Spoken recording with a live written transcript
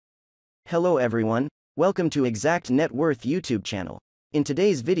Hello everyone, welcome to Exact Net Worth YouTube channel. In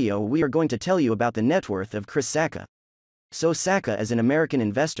today's video we are going to tell you about the net worth of Chris Sacca. So Sacca is an American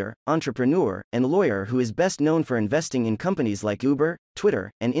investor, entrepreneur, and lawyer who is best known for investing in companies like Uber,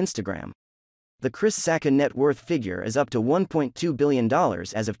 Twitter, and Instagram. The Chris Sacca net worth figure is up to $1.2 billion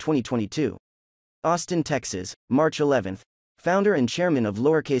as of 2022. Austin, Texas, March 11th. Founder and chairman of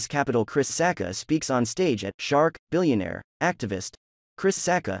Lowercase Capital Chris Sacca speaks on stage at Shark, billionaire, activist. Chris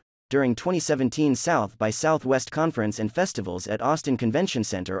Sacca, during 2017 South by Southwest Conference and Festivals at Austin Convention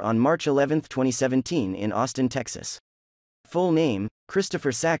Center on March 11, 2017 in Austin, Texas. Full name,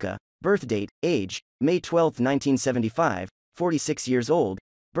 Christopher Sacca, birth date, age, May 12, 1975, 46 years old,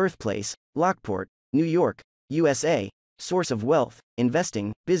 birthplace, Lockport, New York, USA, source of wealth,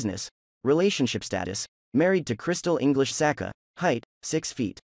 investing, business, relationship status, married to Crystal English Sacca, height, 6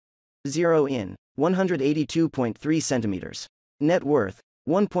 feet. 0 in, 182.3 centimeters. Net worth,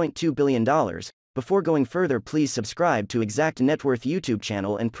 $1.2 billion. Before going further, please subscribe to Exact Net Worth YouTube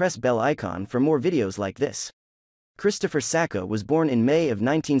channel and press bell icon for more videos like this. Christopher Sacca was born in May of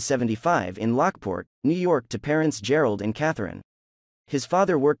 1975 in Lockport, New York to parents Gerald and Catherine. His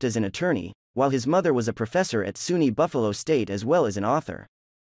father worked as an attorney, while his mother was a professor at SUNY Buffalo State as well as an author.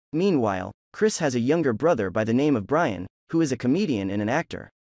 Meanwhile, Chris has a younger brother by the name of Brian, who is a comedian and an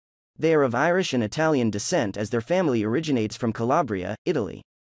actor. They are of Irish and Italian descent as their family originates from Calabria, Italy.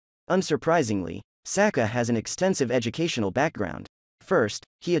 Unsurprisingly, Sacca has an extensive educational background. First,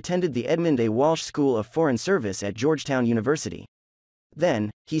 he attended the Edmund A. Walsh School of Foreign Service at Georgetown University.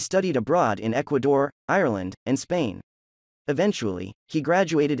 Then, he studied abroad in Ecuador, Ireland, and Spain. Eventually, he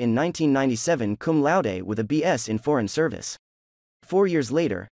graduated in 1997 cum laude with a B.S. in Foreign Service. 4 years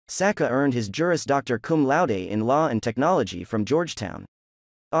later, Sacca earned his Juris Doctor cum laude in Law and Technology from Georgetown.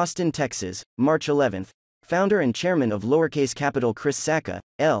 Austin, Texas, March 11th. Founder and chairman of Lowercase Capital Chris Sacca,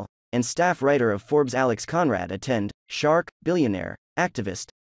 L., and staff writer of Forbes Alex Conrad attend Shark, billionaire, activist.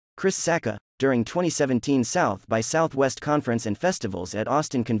 Chris Sacca, during 2017 South by Southwest Conference and Festivals at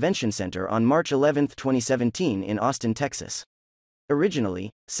Austin Convention Center on March 11, 2017 in Austin, Texas. Originally,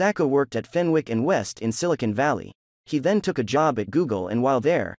 Sacca worked at Fenwick & West in Silicon Valley. He then took a job at Google, and while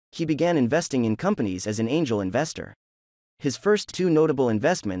there, he began investing in companies as an angel investor. His first two notable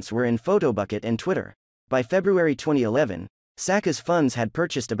investments were in Photobucket and Twitter. By February 2011, Sacca's funds had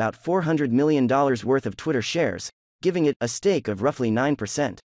purchased about $400 million worth of Twitter shares, giving it a stake of roughly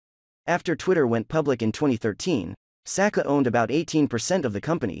 9%. After Twitter went public in 2013, Sacca owned about 18% of the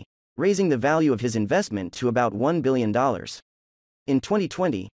company, raising the value of his investment to about $1 billion. In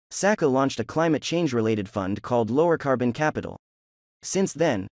 2020, Sacca launched a climate change-related fund called Lower Carbon Capital. Since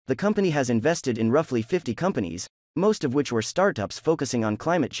then, the company has invested in roughly 50 companies, most of which were startups focusing on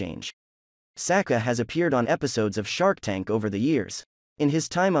climate change. Sacca has appeared on episodes of Shark Tank over the years. In his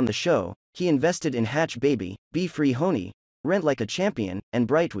time on the show, he invested in Hatch Baby, Be Free Honey, Rent Like a Champion, and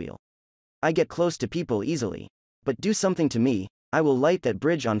Brightwheel. I get close to people easily. But do something to me, I will light that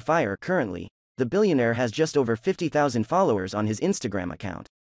bridge on fire. Currently, the billionaire has just over 50,000 followers on his Instagram account.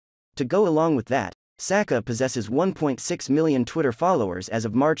 To go along with that, Sacca possesses 1.6 million Twitter followers as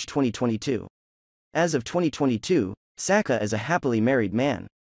of March 2022. As of 2022, Sacca is a happily married man.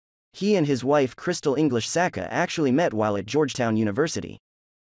 He and his wife Crystal English Sacca actually met while at Georgetown University.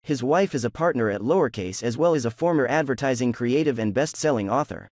 His wife is a partner at Lowercase as well as a former advertising creative and best-selling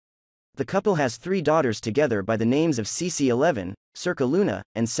author. The couple has 3 daughters together by the names of CC11, Circa Luna,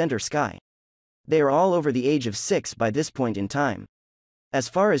 and Center Sky. They are all over the age of 6 by this point in time. As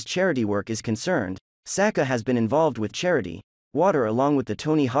far as charity work is concerned, Sacca has been involved with Charity Water along with the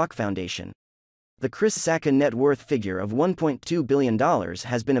Tony Hawk Foundation. The Chris Sacca net worth figure of $1.2 billion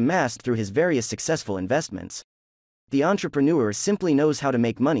has been amassed through his various successful investments. The entrepreneur simply knows how to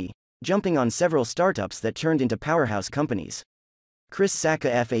make money, jumping on several startups that turned into powerhouse companies. Chris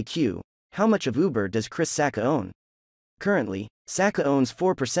Sacca FAQ: how much of Uber does Chris Sacca own? Currently, Sacca owns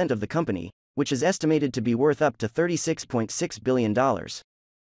 4% of the company, which is estimated to be worth up to $36.6 billion.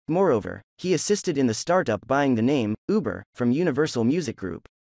 Moreover, he assisted in the startup buying the name, Uber, from Universal Music Group.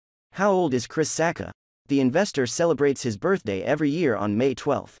 How old is Chris Sacca? The investor celebrates his birthday every year on May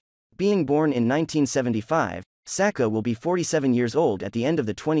 12. Being born in 1975, Sacca will be 47 years old at the end of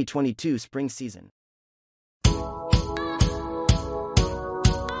the 2022 spring season.